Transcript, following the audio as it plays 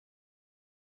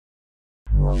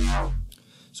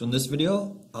So in this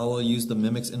video, I will use the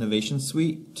Mimics Innovation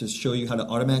Suite to show you how to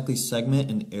automatically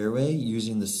segment an airway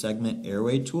using the Segment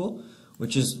Airway tool,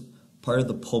 which is part of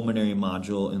the pulmonary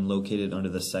module and located under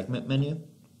the segment menu.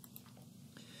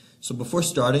 So before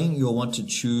starting, you'll want to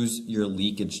choose your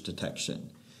leakage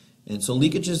detection. And so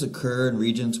leakages occur in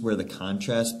regions where the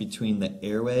contrast between the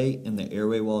airway and the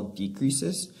airway wall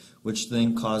decreases, which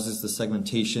then causes the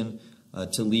segmentation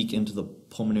to leak into the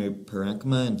pulmonary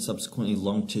parenchyma, and subsequently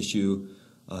lung tissue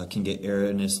can get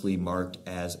erroneously marked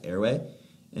as airway.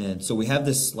 And so we have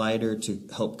this slider to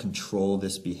help control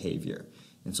this behavior.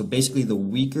 And so basically the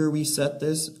weaker we set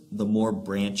this, the more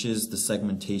branches the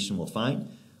segmentation will find,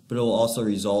 but it will also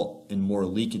result in more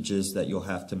leakages that you'll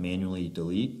have to manually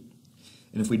delete.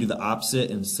 And if we do the opposite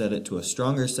and set it to a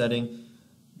stronger setting,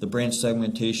 the branch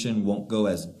segmentation won't go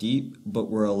as deep, but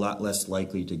we're a lot less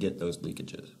likely to get those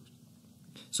leakages.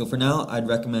 So for now, I'd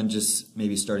recommend just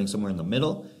maybe starting somewhere in the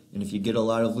middle, and if you get a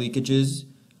lot of leakages,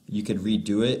 you could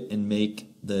redo it and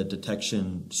make the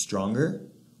detection stronger,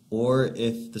 or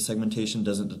if the segmentation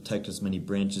doesn't detect as many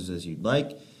branches as you'd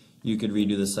like, you could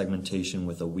redo the segmentation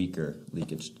with a weaker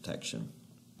leakage detection.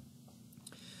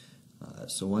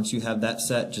 So once you have that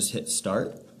set, just hit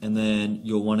start, and then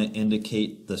you'll want to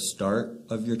indicate the start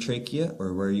of your trachea,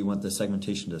 or where you want the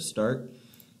segmentation to start,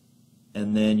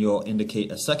 and then you'll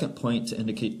indicate a second point to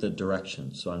indicate the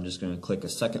direction. So I'm just going to click a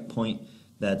second point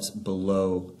that's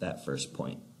below that first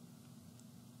point.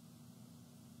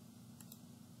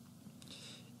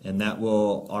 And that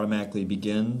will automatically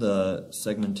begin the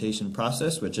segmentation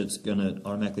process, which it's going to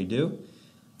automatically do.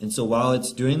 And so while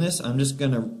it's doing this, I'm just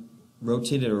going to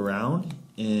rotate it around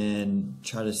and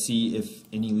try to see if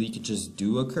any leakages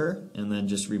do occur, and then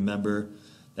just remember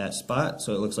that spot.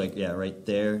 So it looks like, yeah, right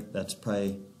there, that's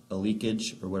probably a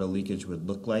leakage, or what a leakage would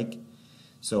look like.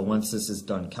 So once this is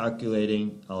done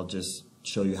calculating, I'll just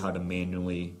show you how to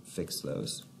manually fix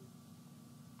those.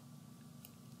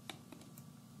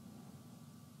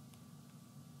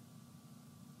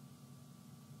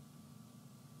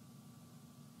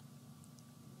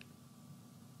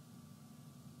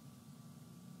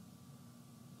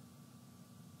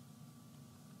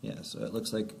 Yeah, so it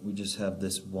looks like we just have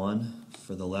this one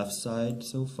for the left side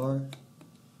so far.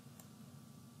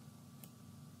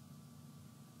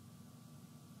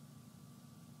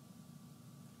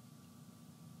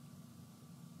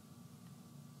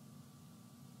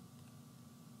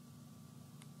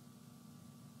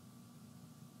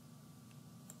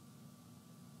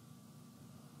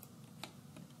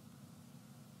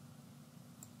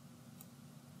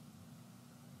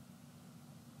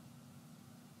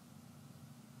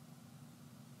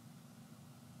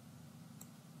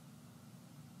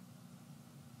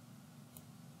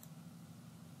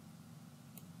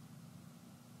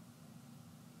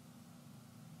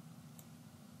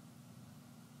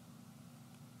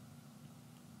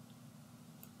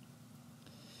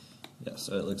 Yeah,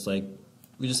 so it looks like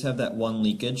we just have that one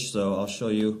leakage, so I'll show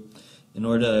you. In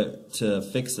order to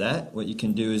fix that, what you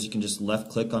can do is you can just left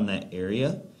click on that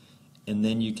area, and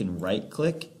then you can right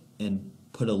click and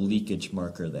put a leakage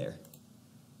marker there.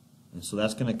 And so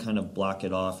that's going to kind of block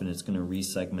it off, and it's going to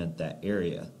resegment that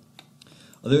area.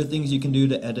 Other things you can do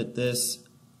to edit this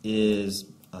is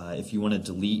if you want to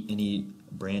delete any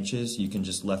branches, you can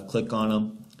just left click on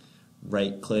them,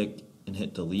 right click, and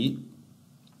hit delete.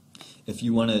 If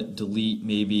you want to delete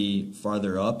maybe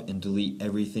farther up and delete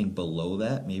everything below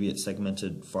that, maybe it's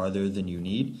segmented farther than you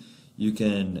need, you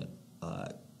can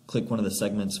click one of the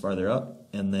segments farther up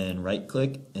and then right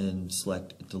click and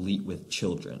select delete with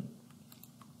children.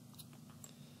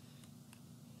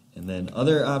 And then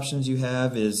other options you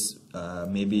have is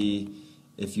maybe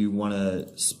if you want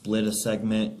to split a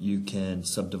segment, you can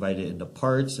subdivide it into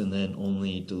parts and then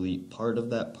only delete part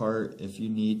of that part if you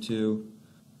need to.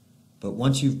 But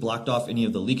once you've blocked off any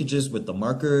of the leakages with the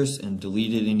markers and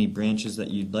deleted any branches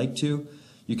that you'd like to,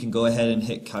 you can go ahead and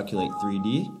hit Calculate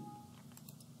 3D.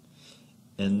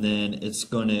 And then it's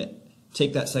going to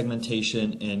take that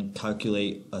segmentation and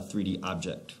calculate a 3D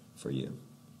object for you.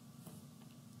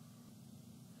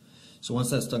 So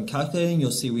once that's done calculating, you'll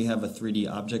see we have a 3D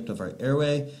object of our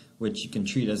airway, which you can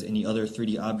treat as any other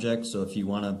 3D object. So if you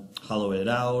want to hollow it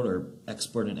out or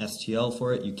export an STL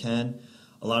for it, you can.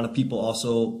 A lot of people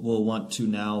also will want to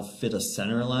now fit a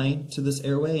center line to this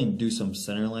airway and do some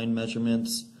center line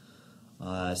measurements.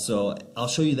 So I'll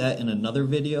show you that in another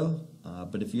video.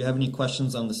 But if you have any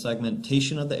questions on the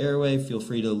segmentation of the airway, feel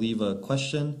free to leave a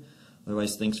question.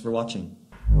 Otherwise, thanks for watching.